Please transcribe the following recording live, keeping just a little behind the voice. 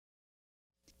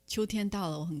秋天到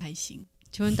了，我很开心。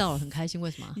秋天到了很开心，为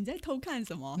什么？你在偷看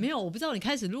什么？没有，我不知道你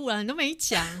开始录了，你都没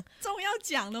讲，终于要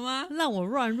讲了吗？让我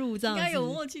乱入这样子，应该有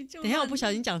默契。等一下我不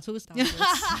小心讲出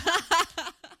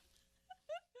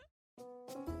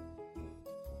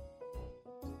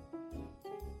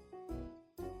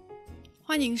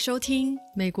欢迎收听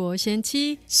美国贤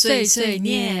妻碎碎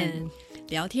念，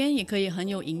聊天也可以很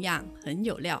有营养，很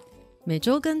有料。每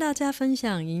周跟大家分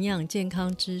享营养健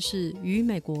康知识与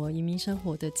美国移民生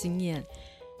活的经验，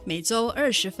每周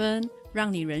20分，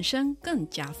让你人生更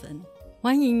加分。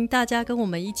欢迎大家跟我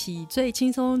们一起最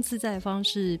轻松自在的方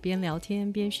式，边聊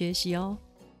天边学习哦。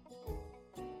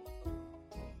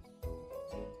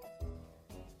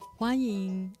欢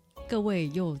迎各位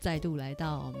又再度来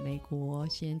到美国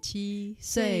贤妻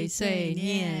碎碎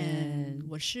念，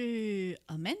我是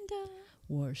Amanda，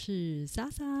 我是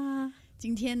莎莎。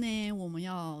今天呢，我们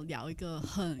要聊一个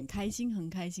很开心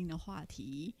的话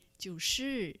题，就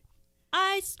是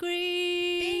ice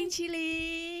cream 冰淇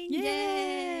淋，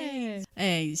耶！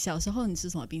小时候你吃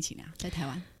什么冰淇淋啊？在台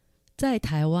湾？在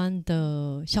台湾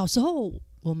的小时候，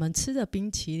我们吃的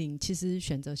冰淇淋其实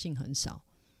选择性很少。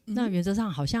那原则上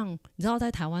好像你知道，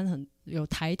在台湾很有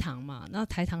台糖嘛，那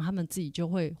台糖他们自己就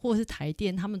会，或者是台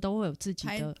电，他们都会有自己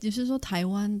的。你是说台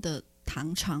湾的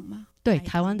糖厂吗？对，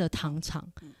台湾的糖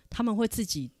厂，他们会自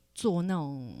己做那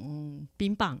种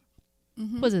冰棒，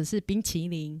或者是冰淇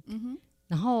淋，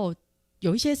然后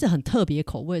有一些是很特别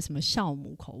口味，什么酵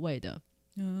母口味的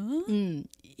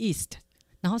，yeast，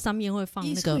 然后上面会放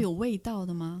那个会有味道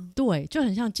的吗？对，就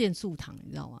很像健素糖，你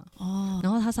知道吗？哦，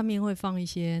然后它上面会放一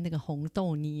些那个红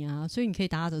豆泥啊，所以你可以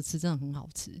搭着吃，真的很好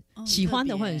吃。喜欢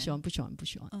的会很喜欢，不喜欢不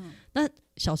喜欢。那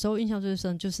小时候印象最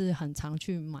深就是很常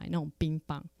去买那种冰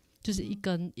棒，就是一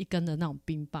根一根的那种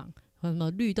冰棒，什么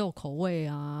绿豆口味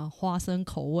啊、花生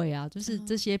口味啊，就是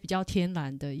这些比较天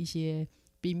然的一些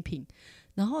冰品。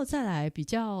然后再来比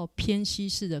较偏西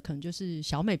式的，可能就是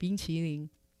小美冰淇淋。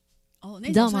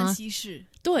那种算西式。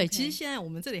对，其实现在我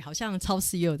们这里好像超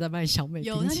市也有在卖小美冰淇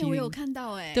淋。有，那天我有看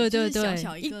到对对对，就是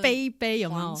小小一杯一杯，有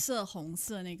没有？黄色、红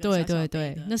色那个。对对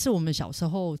对，那是我们小时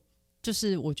候，就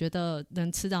是我觉得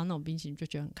能吃到那种冰淇淋就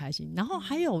觉得很开心。然后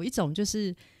还有一种就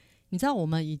是，你知道我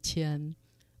们以前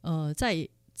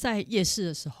在夜市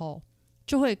的时候，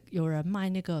就会有人卖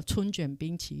那个春卷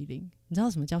冰淇淋。你知道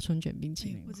什么叫春卷冰淇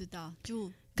淋吗？不知道，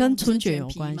就跟春卷有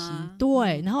关系。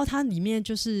对，然后它里面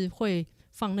就是会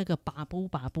放那个把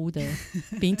布的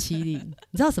冰淇淋。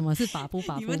你知道什么是把布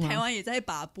吗？你们台湾也在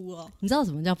把布哦？你知道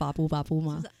什么叫把布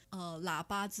吗？就是喇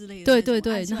叭之类的。对对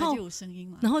对，然后就有声音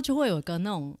嘛。然后就会有个那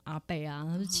种阿伯啊，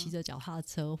他就骑着脚踏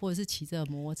车或者是骑着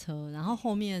摩托车，然后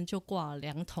后面就挂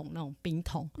2桶那种冰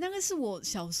桶。那个是我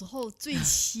小时候最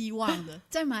期望的，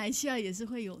在马来西亚也是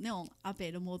会有那种阿伯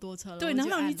的摩托车。对，然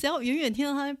后你只要远远听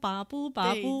到他把布，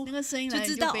那个声音来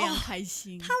就知道非常开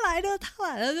心。他来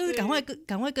了，就是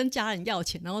赶快跟家人要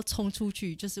钱，然后冲出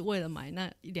去，就是为了买那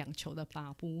1-2球的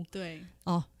把布。对，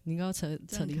你刚刚扯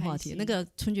离话题，那个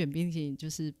春卷冰淇淋就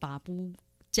是把布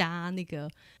加那个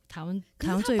台湾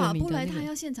最有名的那个。他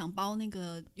要现场包那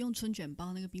个用春卷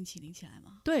包那个冰淇淋起来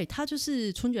吗？对，它就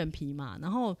是春卷皮嘛，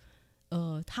然后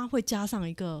它会加上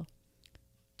一个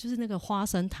就是那个花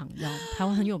生糖，你知道台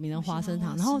湾很有名的花生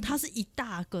糖，然后它是一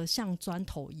大个像砖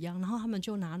头一样，然后他们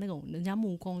就拿那种人家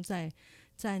木工在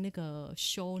那个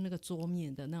修那个桌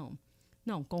面的那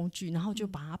种工具，然后就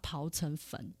把它刨成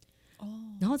粉。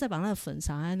然后再把那个粉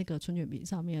撒在那个春卷饼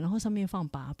上面，然后上面放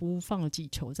把布，放了几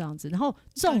球这样子。然后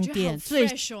重点最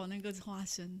那个花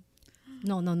生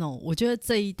 ，no， 我觉得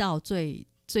这一道最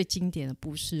经典的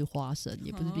不是花生，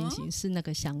也不是冰淇淋，是那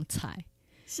个香菜。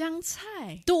香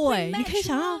菜，对，你可以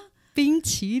想到冰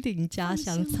淇淋加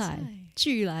香菜，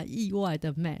居然意外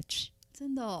的 match。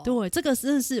真的哦，对，这个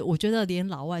真的是我觉得连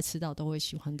老外吃到都会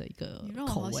喜欢的一个口味。你让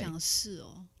我好想试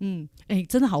哦。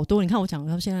真的好多。你看我讲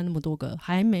到现在那么多个，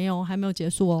还没有结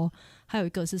束哦。还有一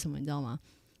个是什么，你知道吗？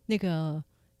那个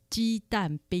鸡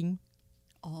蛋冰。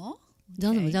你知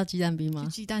道什么叫鸡蛋冰吗？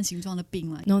鸡蛋形状的冰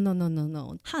吗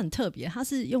 ？No， 它很特别，它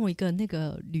是用一个那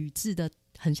个铝制的，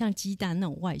很像鸡蛋那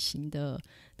种外形的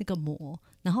那个膜，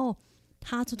然后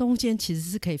它这中间其实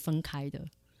是可以分开的。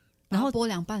然后剥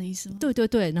2半的意思吗？对对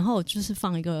对，然后就是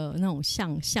放一个那种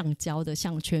橡胶的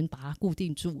项圈把它固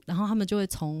定住，然后他们就会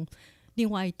从另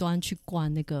外一端去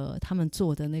灌那个他们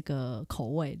做的那个口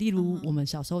味，例如我们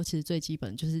小时候其实最基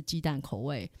本就是鸡蛋口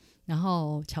味，然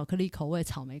后巧克力口味、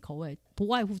草莓口味，不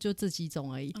外乎就这几种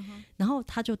而已。然后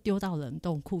他就丢到冷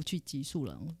冻库去急速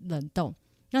冷冻，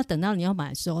那等到你要买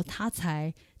的时候，他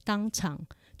才当场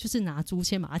就是拿竹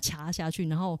签把它掐下去，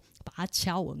然后把它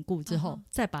敲稳固之后，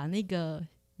再把那个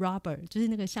rubber 就是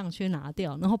那个项圈拿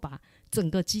掉，然后把整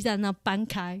个鸡蛋那搬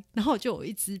开，然后就有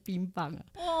一支冰棒了。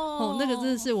那个真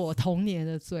的是我童年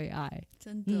的最爱，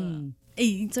真的。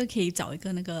这可以找一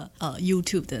个那个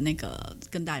YouTube 的那个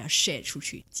跟大家 share 出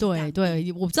去。对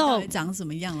对，我不知道长什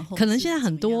么样了，可能现在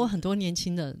很多年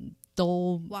轻人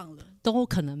都忘了，都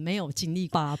可能没有经历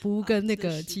把布跟那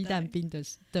个鸡蛋冰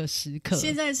的时刻。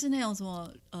现在是那种什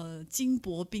么金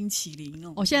箔冰淇淋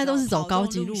现在都是走高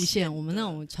级路线，我们那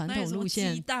种传统路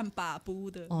线鸡蛋把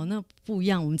布的那不一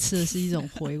样，我们吃的是一种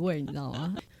回味，你知道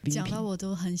吗？讲到我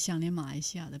都很想念马来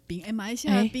西亚的冰，马来西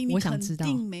亚的冰你肯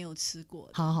定没有吃过。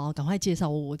好好，赶快介绍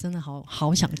我真的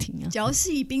好想听啊！只要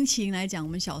是以冰淇淋来讲，我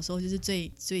们小时候就是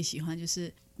最喜欢就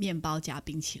是面包夹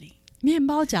冰淇淋。面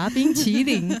包夹冰淇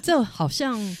淋，这好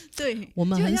像对我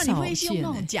们很少见。你会用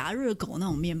那种夹热狗那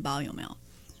种面包有没有？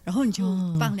然后你就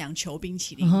放2球冰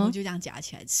淇淋，然后就这样夹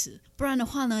起来吃。不然的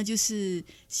话呢，就是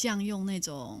像用那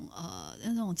种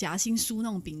夹心酥那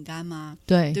种饼干嘛，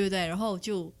对不对？然后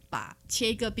就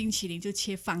切一个冰淇淋，就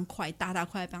切方块，大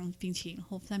块冰淇淋，然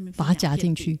后上面把它夹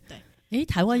进去。对，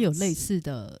台湾有类似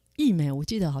的义美，我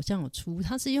记得好像有出，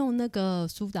它是用那个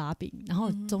苏打饼，然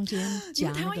后中间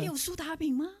夹台湾也有苏打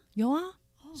饼吗？有啊，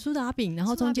苏打饼，然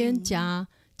后中间夹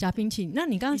冰淇淋。那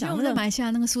你刚刚讲那个马来西亚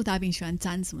那个苏打饼喜欢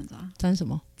沾什么的？沾什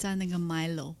么？沾那个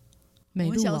Milo。美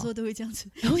露，我小时候都会这样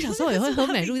吃。我小时候也会喝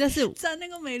美露，但是沾那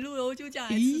个美露，然后就这样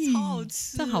来吃，超好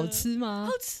吃。这好吃吗？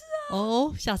好吃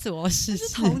啊！下次我要试试。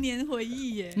是童年回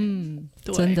忆耶。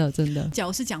真的真的。假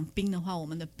如是讲冰的话，我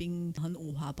们的冰很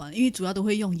五花八门，因为主要都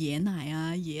会用椰奶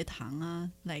啊、椰糖啊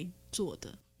来做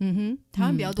的。台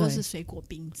湾比较多是水果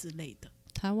冰之类的。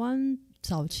台湾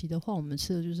早期的话，我们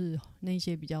吃的就是那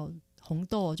些比较红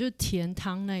豆，就是甜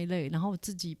汤那一类，然后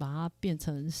自己把它变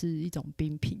成是一种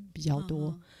冰品比较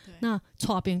多。那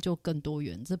剉冰就更多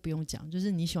元，这不用讲，就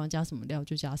是你喜欢加什么料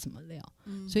就加什么料。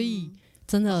所以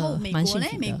真的蛮幸福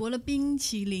的。美国的冰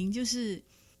淇淋就是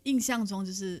印象中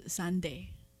就是 Sundae，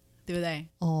 对不对？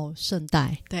圣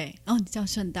代。对，叫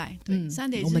圣代。对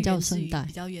，Sundae 我们叫圣代，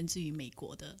比较源自于美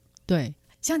国的。对。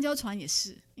香蕉船也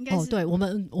是，应该是对，我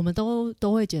们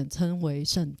都会简称为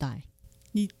圣代。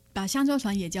你把香蕉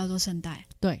船也叫做圣代？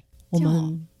对，我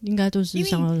们应该都是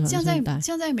香蕉船圣代。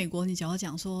像在美国，你只要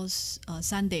讲说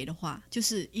Sundae 的话，就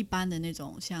是一般的那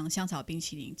种像香草冰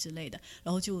淇淋之类的，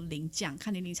然后就淋酱，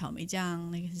看你淋草莓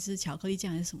酱，那个是巧克力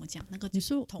酱还是什么酱？那个你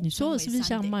说的是不是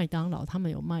像麦当劳他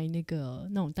们有卖那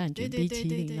种蛋卷冰淇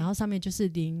淋，然后上面就是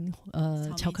淋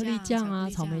巧克力酱啊、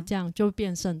草莓酱，就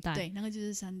变圣代。对，那个就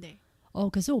是 Sundae。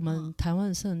可是我们台湾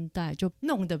的圣代就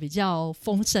弄得比较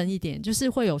丰盛一点，就是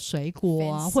会有水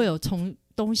果啊，会有从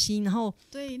东西，然后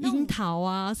樱桃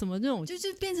啊什么那种，就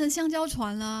是变成香蕉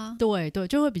船啦。对对，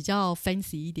就会比较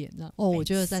fancy 一点的。我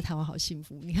觉得在台湾好幸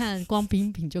福，你看光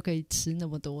冰品就可以吃那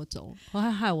么多种，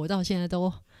害我到现在都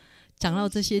讲到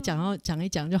这些，讲一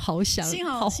讲就好想，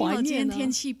好怀念。幸好今天天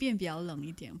气变比较冷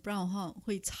一点，不然的话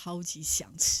会超级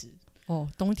想吃。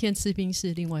冬天吃冰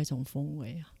是另外一种风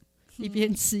味啊。一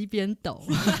边吃一边抖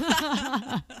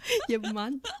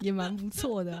也蛮不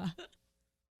错的啊。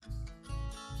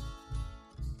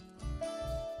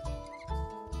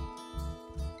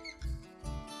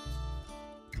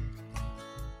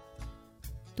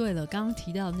对了，刚刚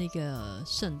提到那个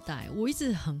圣代，我一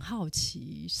直很好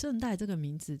奇圣代这个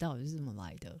名字到底是怎么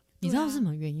来的，你知道是什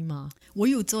么原因吗？我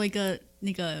有做一个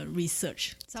那个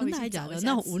research， 真的还假的？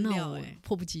那我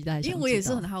迫不及待想知道，因为我也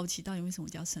是很好奇到底为什么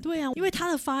叫圣代。对啊，因为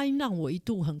它的发音让我一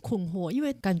度很困惑，因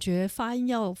为感觉发音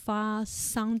要发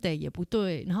Sunday 也不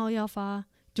对，然后要发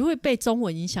就会被中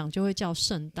文影响，就会叫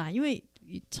圣代，因为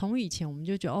从以前我们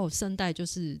就觉得圣代就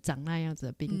是长那样子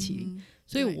的冰淇淋，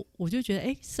所以我就觉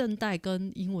得圣代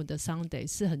跟英文的 Sunday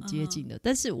是很接近的，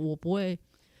但是我不会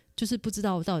就是不知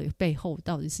道到底背后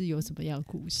到底是有什么样的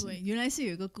故事。对，原来是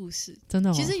有一个故事，真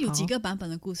的。其实有几个版本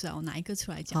的故事我拿一个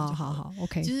出来讲就好了。好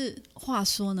OK。就是话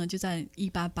说呢，就在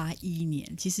1881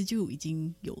年，其实就已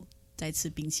经有在吃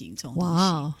冰淇淋这种东西。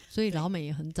哇，所以老美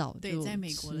也很早对，在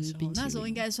美国的时候，那时候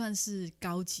应该算是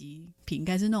高级品，应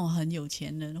该是那种很有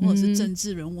钱人或者是政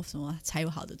治人物什么才有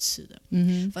好的吃的。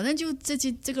反正就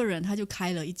这个人他就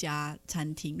开了一家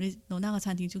餐厅，那个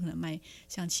餐厅就可能卖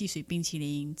像汽水冰淇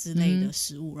淋之类的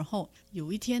食物。然后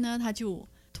有一天呢，他就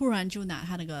突然就拿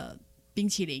他那个冰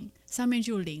淇淋上面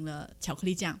就淋了巧克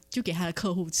力酱，就给他的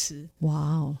客户吃。哇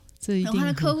哦，这一定，然后他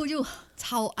的客户就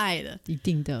超爱的，一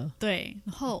定的。对，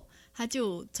然后他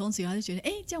就从此以后就觉得，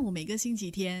这样我每个星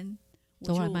期天我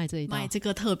就卖这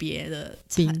个特别的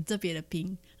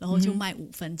冰，然后就卖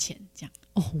5分钱这样。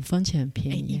5分钱很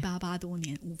便宜。188多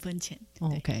年5分钱。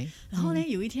OK。然后呢，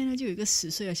有一天呢，就有一个10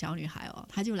岁的小女孩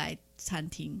她就来餐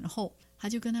厅，然后他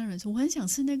就跟那人说我很想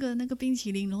吃那个冰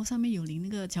淇淋，然后上面有淋那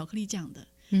个巧克力酱的，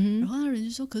然后那人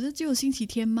就说可是只有星期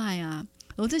天卖啊。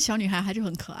然后这小女孩她就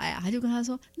很可爱啊，她就跟他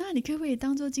说那你可不可以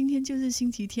当做今天就是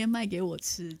星期天卖给我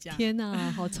吃这样。天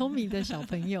哪，好聪明的小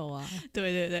朋友啊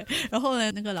对对对，然后呢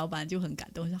那个老板就很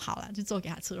感动，说好了就做给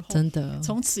他吃。然后真的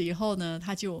从此以后呢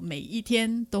他就每一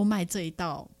天都卖这一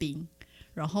道冰，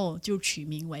然后就取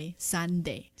名为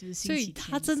Sunday， 就是星期天。所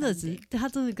以他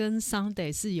真的跟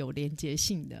Sunday 是有连结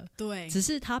性的。对，只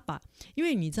是他因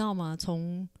为你知道吗，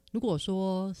如果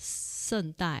说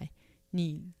圣代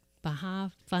你把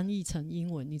它翻译成英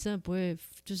文，你真的不会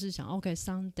就是想 OK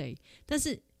Sunday， 但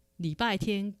是礼拜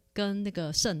天跟那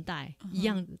个圣代一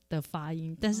样的发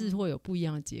音，但是会有不一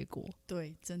样的结果。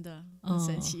对，真的很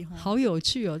神奇好有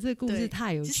趣哦，这个故事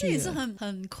太有趣了。其实也是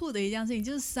很酷的一件事情，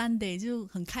就是 Sunday 就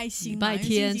很开心嘛，礼拜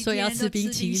天所以要吃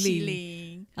冰淇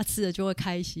淋啊，吃了就会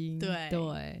开心。对，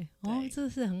哦，这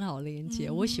是很好连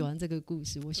结，我喜欢这个故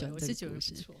事，我喜欢这个故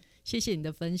事。谢谢你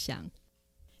的分享。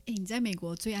你在美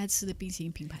国最爱吃的冰淇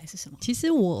淋品牌是什么？其实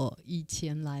我以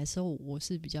前来的时候，我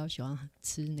是比较喜欢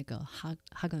吃那个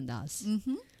哈根达斯。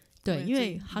对，因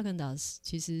为哈根达斯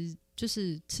其实就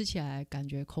是吃起来感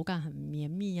觉口感很绵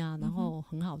密啊，然后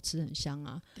很好吃，很香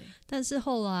啊。但是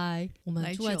后来我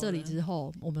们住在这里之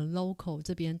后，我们 local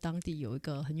这边当地有一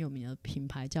个很有名的品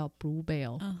牌叫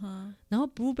Bluebell，然后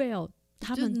Bluebell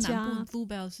他们家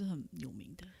Bluebell 是很有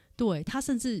名的。对，他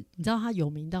甚至你知道他有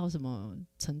名到什么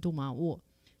程度吗？我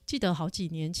记得好几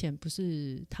年前不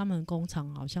是他们工厂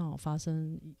好像有发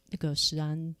生那个食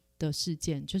安的事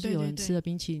件，就是有人吃了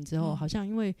冰淇淋之后，好像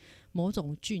因为某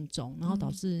种菌种，然后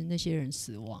导致那些人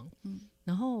死亡。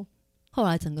然后后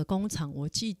来整个工厂我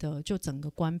记得就整个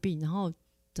关闭，然后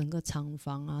整个厂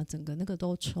房啊，整个那个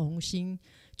都重新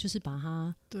就是把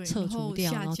它撤除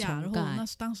掉，然后重盖。然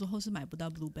后当时候是买不到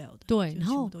Bluebell 的，对，然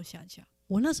后都下架。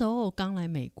我那时候刚来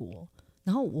美国，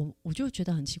然后我就觉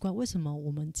得很奇怪，为什么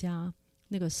我们家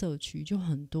那个社区就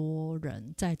很多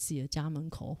人在自己的家门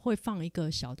口会放一个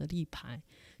小的立牌，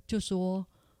就说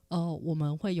我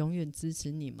们会永远支持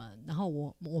你们，然后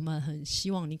我们很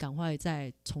希望你赶快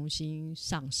再重新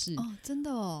上市。真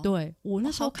的哦。对，我那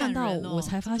时候看到我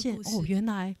才发现原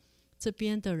来这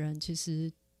边的人其实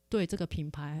对这个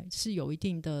品牌是有一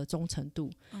定的忠诚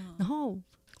度。然后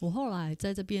我后来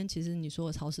在这边，其实你说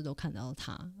的超市都看到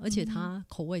它，而且它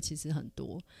口味其实很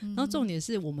多。然后重点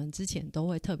是我们之前都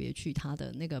会特别去它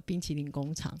的那个冰淇淋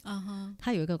工厂，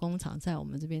它有一个工厂在我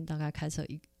们这边大概开车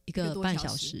一个半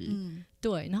小时。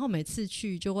对，然后每次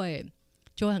去就会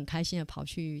很开心的跑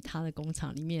去它的工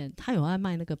厂里面，它有在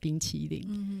卖那个冰淇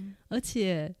淋，而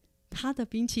且它的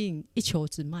冰淇淋一球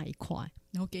只卖1块，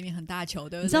然后给你很大球，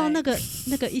对不对？你知道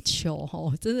那个一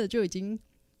球真的就已经。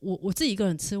我自己一个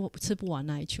人吃不完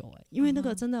那一球，因为那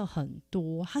个真的很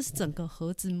多，它是整个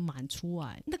盒子满出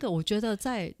来。那个我觉得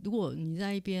如果你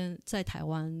在一边在台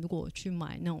湾，如果去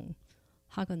买那种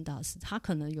哈根达斯，它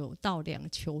可能有到2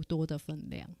球多的分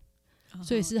量，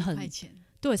所以是很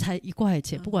对，才1块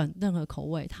钱，不管任何口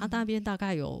味，它那边大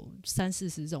概有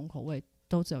30-40种口味，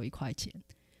都只有1块钱。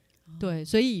对，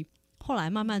所以后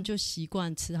来慢慢就习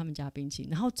惯吃他们家冰淇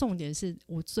淋，然后重点是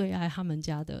我最爱他们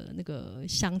家的那个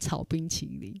香草冰淇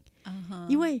淋。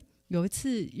因为有一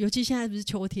次，尤其现在不是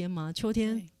秋天吗？秋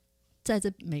天在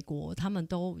这美国他们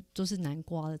都是南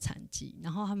瓜的产季，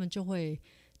然后他们就会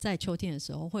在秋天的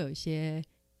时候会有一些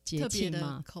节庆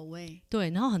嘛，口味。对，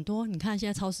然后很多你看现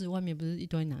在超市外面不是一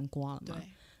堆南瓜了嘛，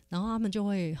然后他们就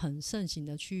会很盛行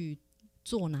的去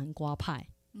做南瓜派。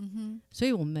所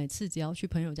以我们每次只要去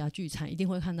朋友家聚餐，一定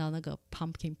会看到那个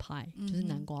pumpkin pie，就是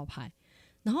南瓜派。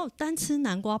然后单吃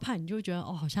南瓜派，你就会觉得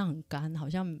好像很干，好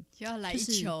像就要来一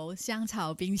球香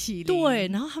草冰淇淋。对，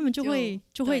然后他们就会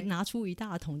拿出一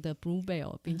大桶的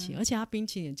Bluebell 冰淇淋，而且它冰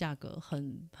淇淋的价格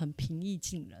很平易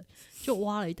近人，就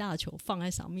挖了一大球放在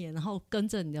上面，然后跟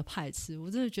着你的派吃。我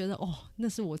真的觉得那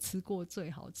是我吃过最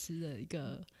好吃的一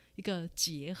个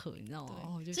结合，你知道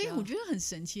吗？所以我觉得很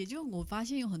神奇，就我发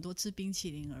现有很多吃冰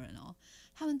淇淋的人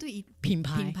他们对品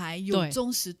牌有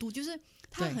忠实度，就是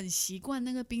他很习惯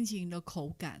那个冰淇淋的口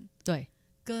感，对，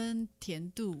跟甜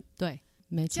度，对，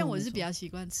没错。像我是比较习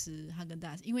惯吃哈根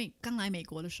达斯，因为刚来美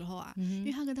国的时候因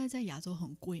为哈根达斯在亚洲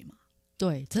很贵嘛，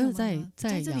对，真的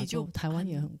在这里就台湾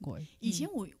也很贵。以前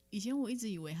我一直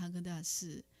以为哈根达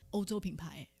斯是欧洲品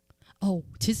牌。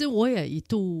其实我也一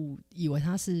度以为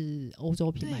它是欧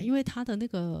洲品牌，因为它的那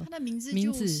个它的名字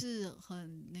就是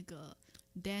很那个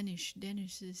Danish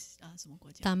是什么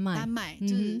国家？丹麦，就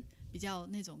是比较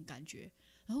那种感觉。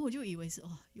然后我就以为是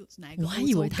又是哪一个？我还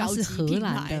以为它是荷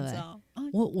兰的，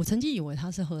我曾经以为它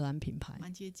是荷兰品牌，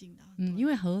蛮接近的。因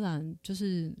为荷兰就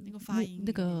是那个发音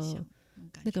那个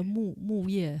感觉。那个木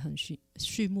叶很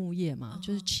畜牧业嘛，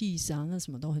就是 cheese 啊，那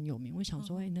什么都很有名。我想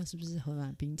说，那是不是荷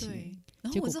兰冰淇淋？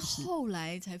然后我是后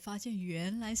来才发现，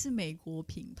原来是美国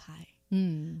品牌。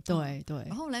对对。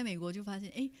然后来美国就发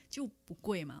现，就不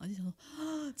贵嘛，我就想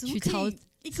说怎么可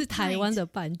以是台湾的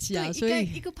半价，所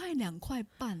以一个派2块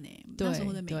半那时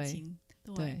候的美金，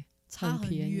对，差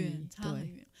很远，差很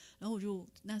远。然后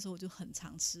那时候我就很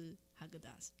常吃哈根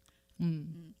达斯，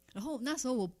然后那时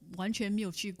候我完全没有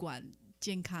去管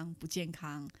健康不健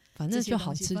康，反正就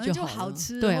好吃就好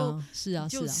吃，对啊，是啊，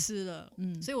就吃了。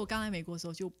所以我刚来美国的时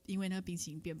候，就因为那个冰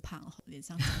淇淋变胖了，脸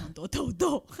上长很多痘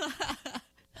痘。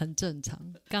很正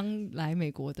常，刚来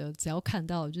美国的只要看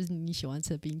到就是你喜欢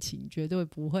吃的冰淇淋，绝对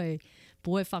不会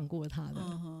放过它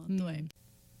的。对，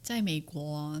在美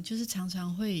国就是常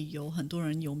常会有很多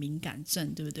人有敏感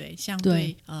症，对不对？像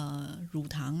对乳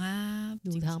糖啊，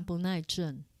乳糖不耐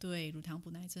症，对，乳糖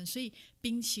不耐症，所以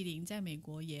冰淇淋在美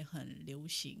国也很流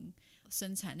行，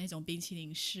生产那种冰淇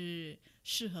淋是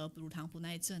适合乳糖不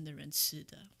耐症的人吃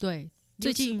的。对，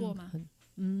最近吃过吗？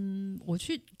我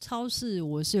去超市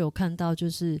我是有看到，就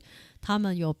是他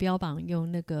们有标榜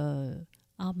用那个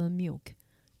almond milk，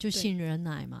 就杏仁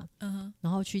奶嘛，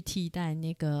然后去替代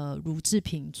那个乳制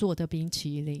品做的冰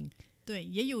淇淋。对，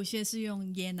也有些是用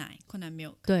椰奶 coconut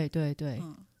milk。对对对，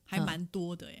还蛮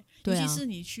多的耶。尤其是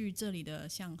你去这里的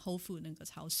像 Whole Food 那个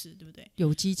超市，对不对？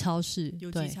有机超市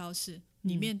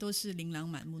里面都是琳琅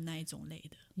满目那一种类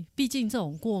的。毕竟这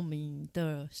种过敏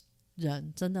的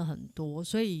人真的很多，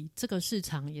所以这个市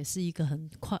场也是一个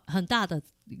很大的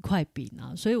一块饼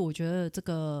啊，所以我觉得这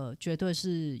个绝对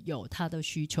是有它的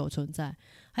需求存在。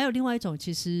还有另外一种，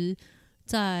其实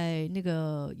在那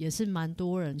个也是蛮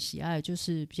多人喜爱，就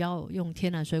是比较用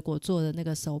天然水果做的那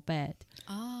个 sorbet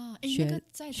啊，那个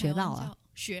在台湾叫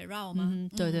雪酪吗？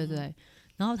对对对。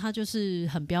然后它就是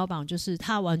很标榜，就是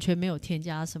它完全没有添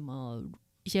加什么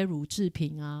一些乳制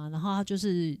品啊，然后它就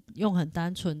是用很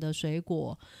单纯的水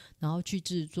果然后去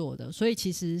制作的，所以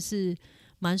其实是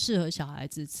蛮适合小孩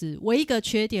子吃。唯一一个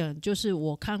缺点就是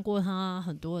我看过它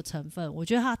很多的成分，我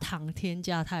觉得它糖添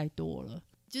加太多了，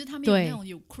就是它没有那种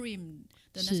有 cream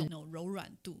的那种柔软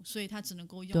度，所以它只能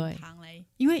够用糖来。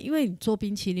因为你做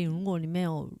冰淇淋，如果你没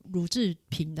有乳制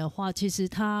品的话，其实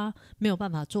它没有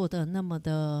办法做的那么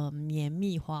的绵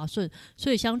密滑顺，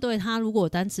所以相对它如果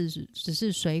单只是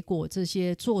水果这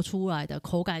些做出来的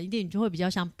口感，一定就会比较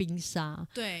像冰沙。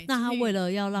对，那它为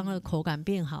了要让那个口感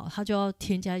变好，它就要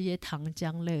添加一些糖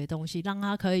浆类的东西，让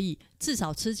它可以至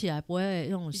少吃起来不会那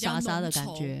种沙沙的感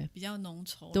觉，比较浓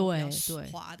稠，对比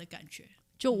较滑的感觉。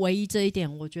就唯一这一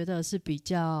点我觉得是比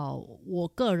较我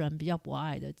个人比较不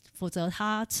爱的，否则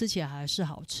它吃起来还是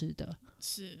好吃的。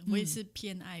是，我也是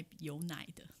偏爱有奶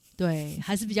的。对，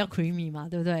还是比较 creamy 嘛，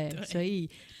对不对？对，所以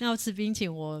那要吃冰淇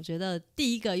淋，我觉得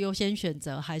第一个优先选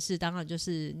择还是当然就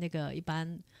是那个一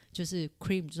般就是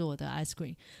cream 做的 ice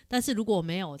cream， 但是如果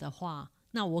没有的话，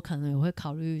那我可能也会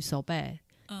考虑sorbet，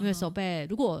因为sorbet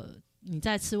如果你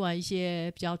在吃完一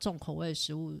些比较重口味的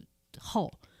食物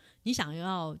后，你想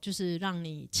要就是让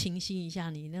你清新一下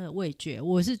你那个味觉，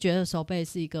我是觉得手背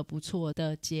是一个不错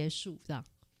的结束，这样。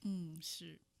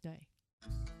是，对。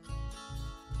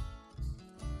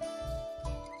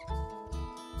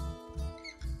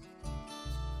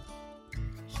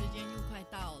时间又快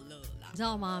到了啦，你知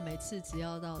道吗？每次只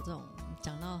要到这种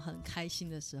讲到很开心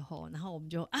的时候，然后我们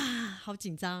就好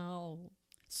紧张哦，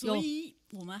所以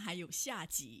我们还有下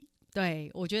集。对，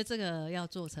我觉得这个要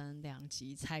做成2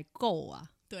集才够啊。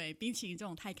对，冰淇淋这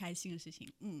种太开心的事情，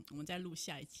我们再录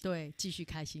下一集。对，继续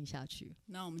开心下去。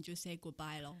那我们就 say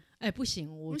goodbye 咯。不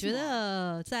行，我觉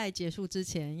得在结束之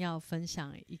前要分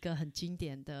享一个很经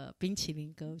典的冰淇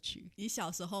淋歌曲。你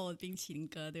小时候的冰淇淋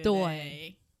歌，对不对？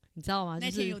对，你知道吗？那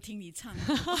天有听你唱。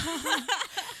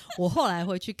我后来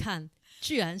回去看，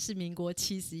居然是民国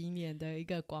71年的一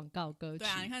个广告歌曲。对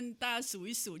啊，你看大家数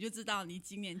一数就知道你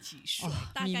今年几岁，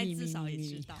大概至少也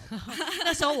知道。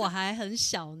那时候我还很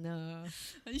小呢，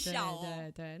很小哦。对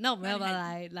对，那我们要不要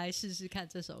来试试看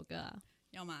这首歌啊？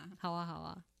要吗？好啊好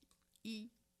啊，1、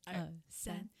2、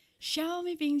3，小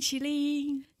美冰淇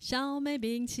淋，小美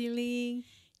冰淇淋，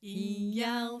营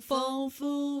养丰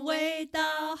富，味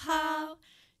道好。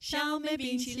小美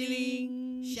冰淇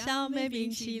淋，小美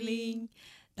冰淇淋，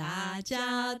大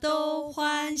家都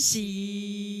欢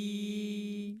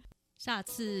喜。下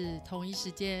次同一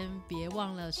时间别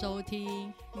忘了收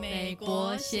听美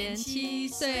国贤妻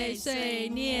碎碎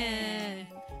念，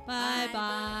拜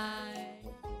拜。